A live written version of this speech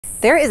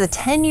There is a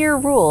 10-year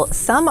rule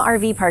some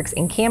RV parks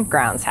and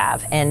campgrounds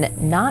have, and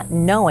not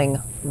knowing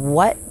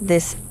what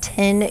this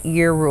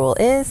 10-year rule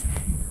is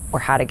or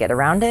how to get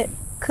around it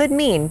could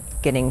mean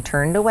getting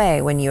turned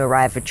away when you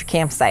arrive at your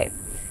campsite.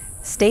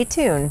 Stay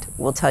tuned.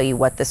 We'll tell you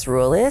what this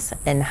rule is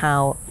and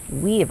how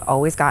we have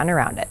always gotten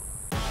around it.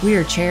 We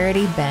are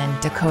Charity,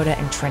 Ben, Dakota,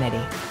 and Trinity.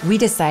 We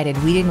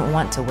decided we didn't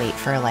want to wait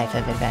for a life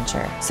of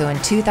adventure. So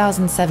in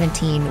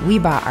 2017, we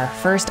bought our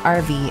first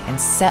RV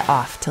and set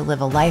off to live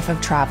a life of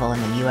travel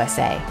in the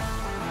USA.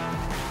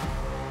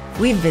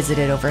 We've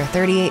visited over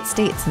 38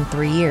 states in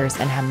 3 years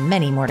and have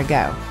many more to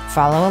go.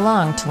 Follow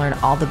along to learn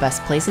all the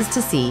best places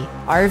to see,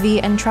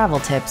 RV and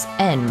travel tips,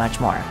 and much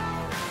more.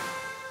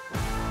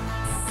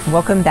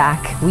 Welcome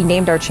back. We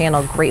named our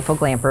channel Grateful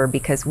Glamper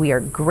because we are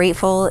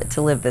grateful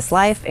to live this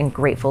life and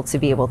grateful to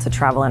be able to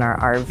travel in our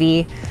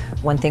RV.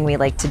 One thing we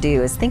like to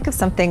do is think of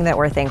something that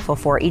we're thankful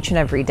for each and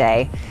every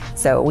day.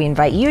 So we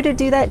invite you to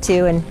do that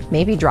too, and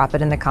maybe drop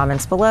it in the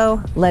comments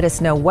below. Let us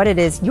know what it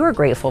is you're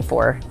grateful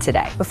for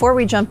today. Before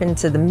we jump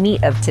into the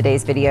meat of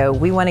today's video,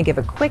 we want to give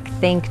a quick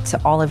thank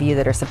to all of you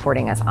that are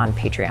supporting us on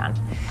Patreon.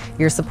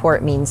 Your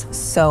support means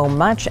so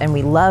much, and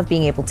we love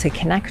being able to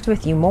connect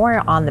with you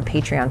more on the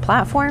Patreon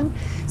platform.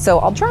 So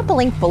I'll drop a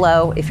link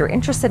below if you're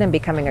interested in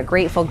becoming a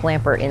Grateful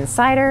Glamper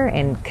Insider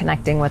and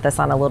connecting with us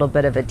on a little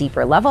bit of a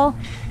deeper level.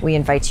 We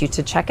invite you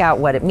to check out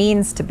what it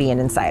means to be an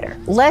insider.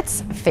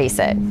 Let's face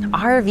it,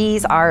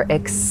 RVs are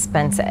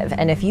expensive.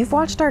 And if you've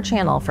watched our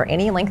channel for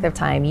any length of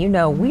time, you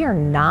know we are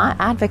not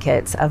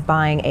advocates of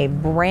buying a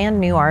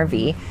brand new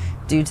RV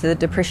due to the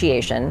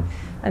depreciation,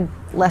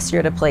 unless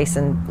you're at a place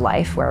in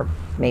life where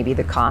maybe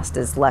the cost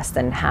is less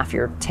than half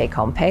your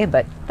take-home pay,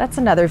 but that's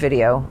another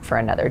video for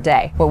another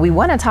day. What we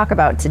want to talk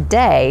about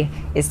today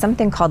is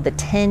something called the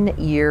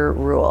 10-year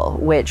rule,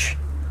 which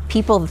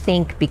people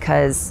think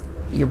because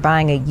you're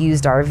buying a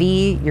used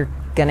RV, you're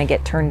gonna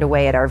get turned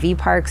away at RV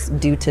parks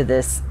due to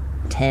this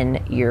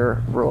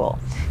 10-year rule.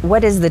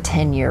 What is the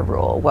 10-year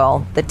rule?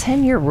 Well, the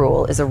 10-year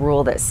rule is a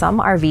rule that some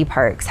RV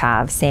parks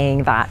have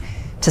saying that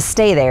to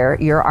stay there,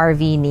 your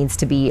RV needs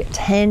to be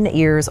 10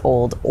 years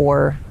old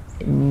or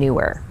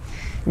newer.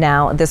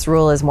 Now, this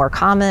rule is more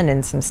common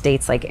in some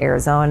states like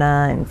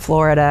Arizona and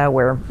Florida,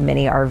 where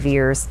many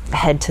RVers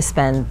head to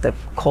spend the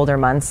colder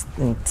months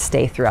and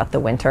stay throughout the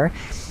winter.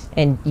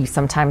 And you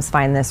sometimes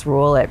find this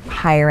rule at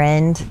higher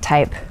end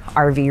type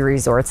RV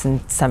resorts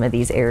in some of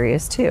these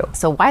areas too.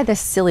 So why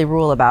this silly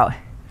rule about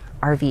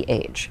RV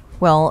age?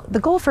 Well, the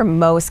goal for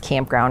most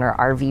campground or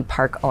RV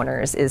park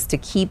owners is to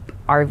keep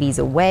RVs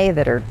away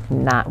that are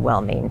not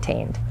well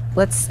maintained.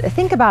 Let's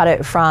think about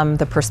it from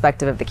the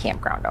perspective of the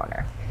campground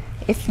owner.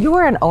 If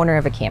you're an owner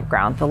of a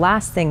campground, the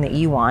last thing that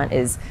you want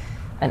is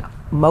a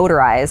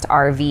motorized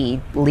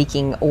RV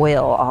leaking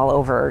oil all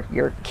over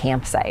your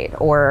campsite,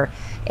 or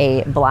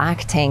a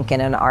black tank in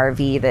an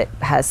RV that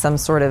has some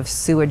sort of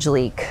sewage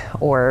leak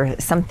or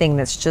something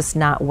that's just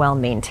not well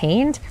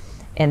maintained.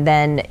 And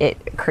then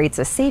it creates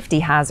a safety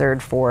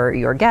hazard for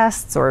your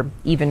guests or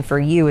even for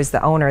you as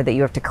the owner that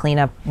you have to clean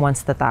up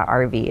once that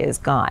RV is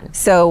gone.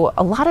 So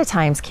a lot of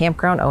times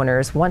campground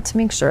owners want to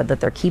make sure that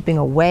they're keeping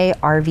away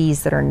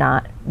RVs that are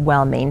not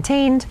well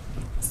maintained.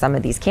 Some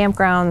of these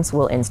campgrounds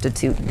will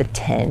institute the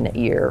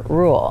 10-year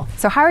rule.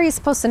 So how are you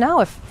supposed to know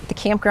if the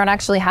campground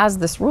actually has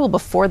this rule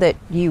before that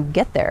you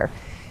get there?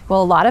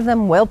 Well, a lot of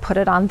them will put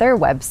it on their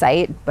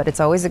website, but it's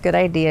always a good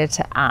idea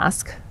to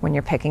ask when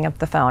you're picking up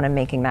the phone and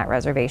making that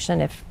reservation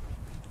if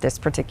this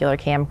particular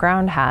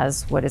campground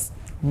has what is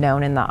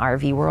known in the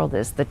RV world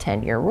as the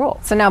 10-year rule.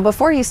 So now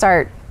before you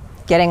start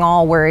getting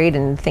all worried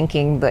and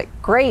thinking that,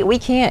 great, we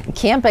can't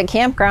camp at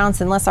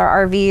campgrounds unless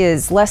our RV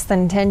is less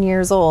than 10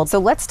 years old. So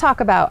let's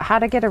talk about how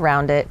to get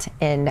around it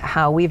and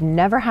how we've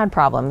never had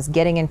problems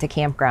getting into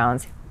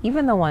campgrounds,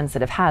 even the ones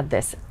that have had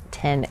this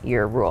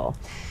 10-year rule.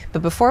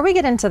 But before we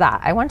get into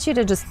that, I want you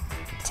to just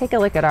take a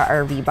look at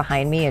our RV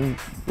behind me, and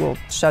we'll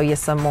show you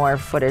some more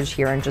footage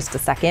here in just a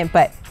second.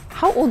 But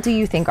how old do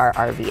you think our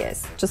RV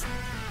is? Just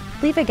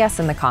leave a guess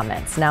in the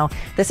comments. Now,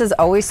 this is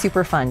always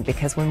super fun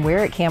because when we're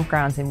at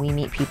campgrounds and we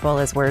meet people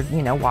as we're,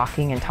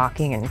 walking and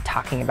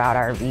talking about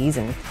RVs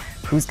and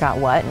who's got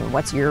what and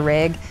what's your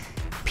rig,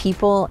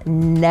 people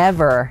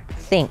never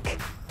think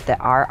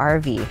that our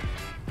RV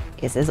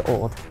is as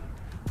old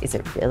as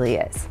it really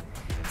is.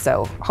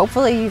 So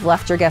hopefully you've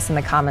left your guess in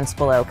the comments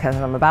below, because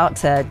I'm about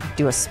to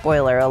do a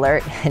spoiler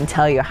alert and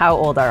tell you how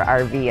old our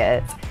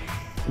RV is.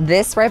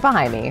 This right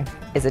behind me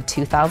is a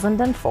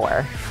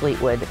 2004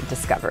 Fleetwood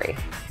Discovery.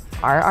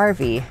 Our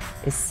RV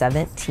is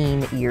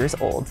 17 years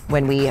old.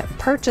 When we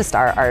purchased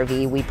our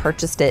RV, we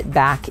purchased it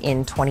back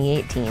in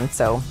 2018,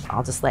 so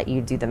I'll just let you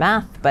do the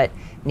math, but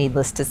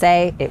needless to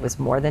say, it was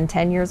more than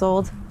 10 years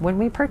old when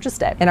we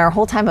purchased it. In our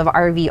whole time of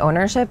RV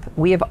ownership,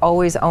 we have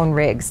always owned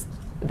rigs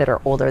that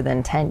are older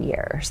than 10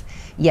 years,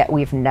 yet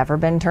we've never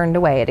been turned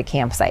away at a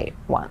campsite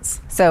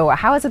once. So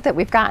how is it that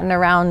we've gotten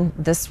around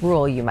this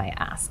rule, you might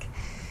ask?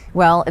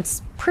 Well,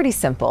 it's pretty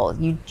simple.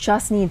 You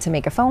just need to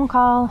make a phone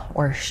call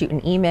or shoot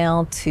an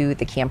email to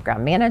the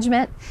campground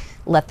management.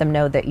 Let them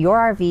know that your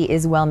RV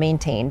is well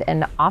maintained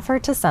and offer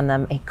to send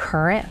them a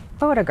current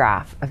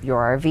photograph of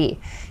your RV.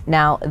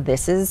 Now,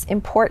 this is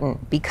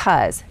important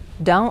because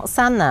don't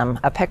send them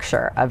a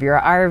picture of your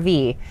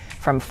RV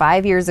from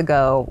 5 years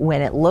ago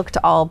when it looked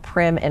all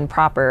prim and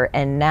proper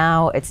and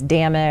now it's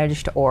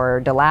damaged or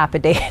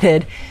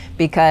dilapidated,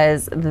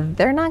 because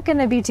they're not going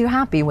to be too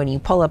happy when you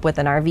pull up with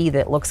an RV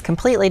that looks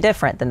completely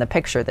different than the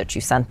picture that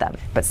you sent them.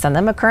 But send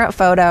them a current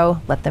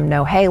photo, let them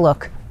know, hey,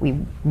 look, we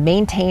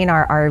maintain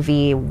our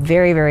RV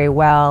very, very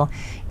well.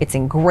 It's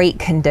in great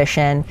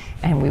condition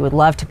and we would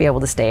love to be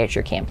able to stay at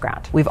your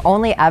campground. We've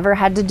only ever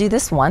had to do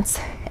this once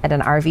at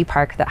an RV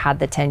park that had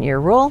the 10-year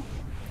rule.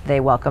 They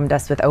welcomed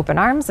us with open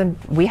arms and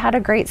we had a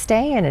great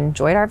stay and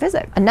enjoyed our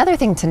visit. Another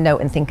thing to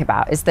note and think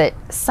about is that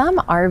some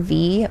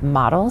RV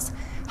models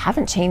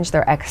haven't changed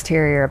their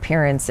exterior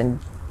appearance in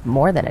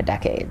more than a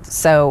decade.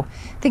 So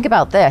think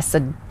about this, a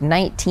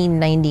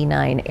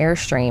 1999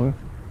 Airstream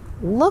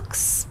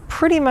looks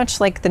pretty much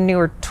like the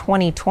newer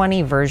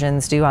 2020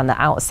 versions do on the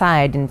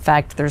outside. In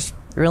fact, there's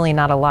really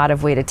not a lot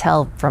of way to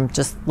tell from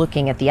just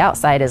looking at the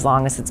outside as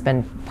long as it's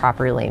been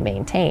properly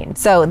maintained.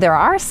 So there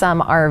are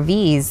some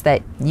RVs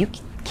that you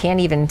can't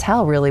even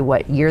tell really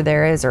what year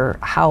there is or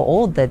how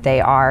old that they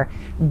are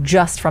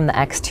just from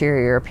the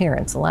exterior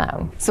appearance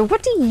alone. So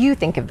what do you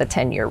think of the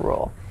 10-year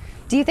rule?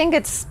 Do you think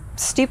it's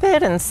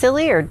stupid and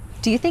silly, or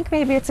do you think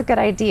maybe it's a good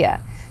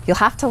idea? You'll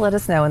have to let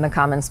us know in the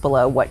comments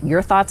below what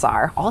your thoughts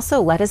are.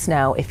 Also, let us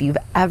know if you've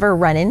ever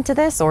run into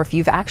this or if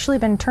you've actually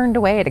been turned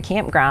away at a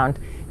campground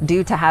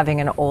due to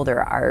having an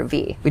older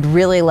RV. We'd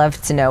really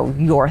love to know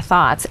your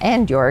thoughts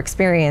and your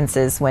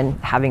experiences when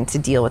having to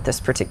deal with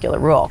this particular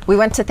rule. We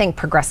want to thank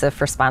Progressive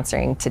for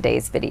sponsoring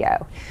today's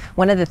video.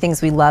 One of the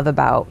things we love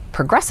about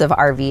Progressive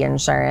RV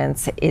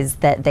insurance is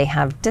that they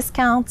have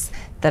discounts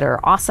that are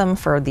awesome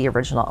for the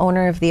original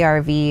owner of the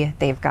RV.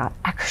 They've got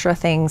extra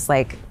things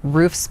like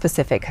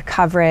roof-specific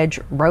coverage,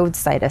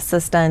 roadside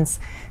assistance,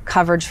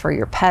 coverage for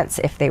your pets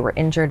if they were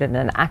injured in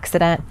an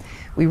accident.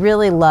 We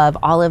really love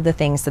all of the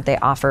things that they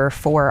offer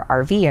for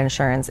RV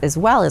insurance, as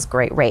well as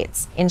great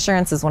rates.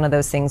 Insurance is one of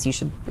those things you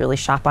should really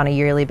shop on a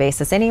yearly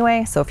basis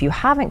anyway, so if you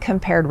haven't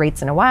compared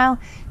rates in a while,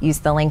 use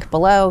the link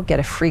below, get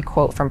a free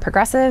quote from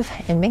Progressive,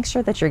 and make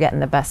sure that you're getting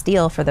the best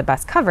deal for the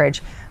best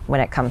coverage when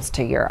it comes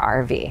to your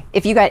RV.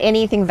 If you got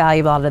anything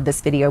valuable out of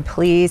this video,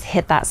 please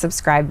hit that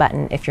subscribe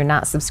button. If you're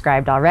not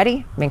subscribed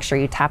already, make sure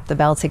you tap the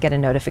bell to get a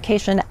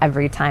notification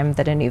every time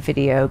that a new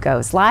video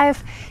goes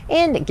live,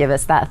 and give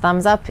us that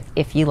thumbs up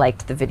if you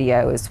liked the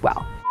video as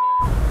well.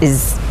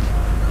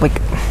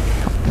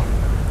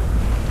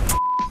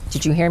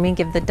 Did you hear me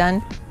give the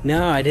done?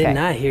 No, I did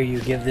not hear you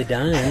give the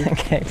done.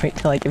 Okay, wait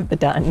till I give the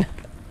done.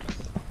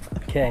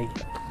 Okay.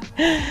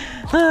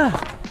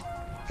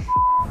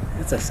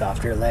 That's a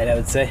softer light, I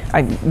would say.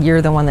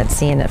 You're the one that's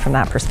seeing it from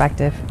that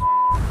perspective.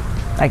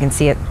 I can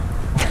see it.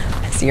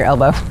 See your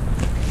elbow.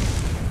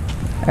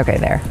 Okay,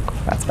 there.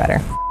 That's better.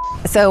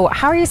 So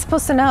how are you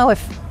supposed to know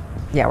if...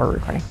 Yeah, we're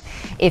recording.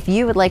 If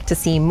you would like to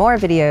see more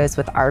videos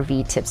with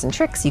RV tips and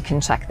tricks, you can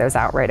check those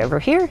out right over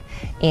here.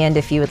 And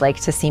if you would like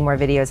to see more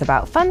videos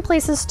about fun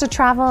places to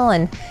travel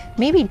and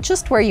maybe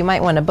just where you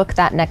might want to book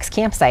that next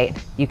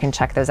campsite, you can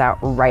check those out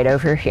right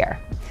over here.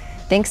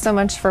 Thanks so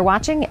much for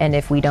watching, and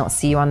if we don't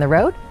see you on the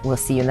road, we'll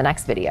see you in the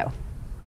next video.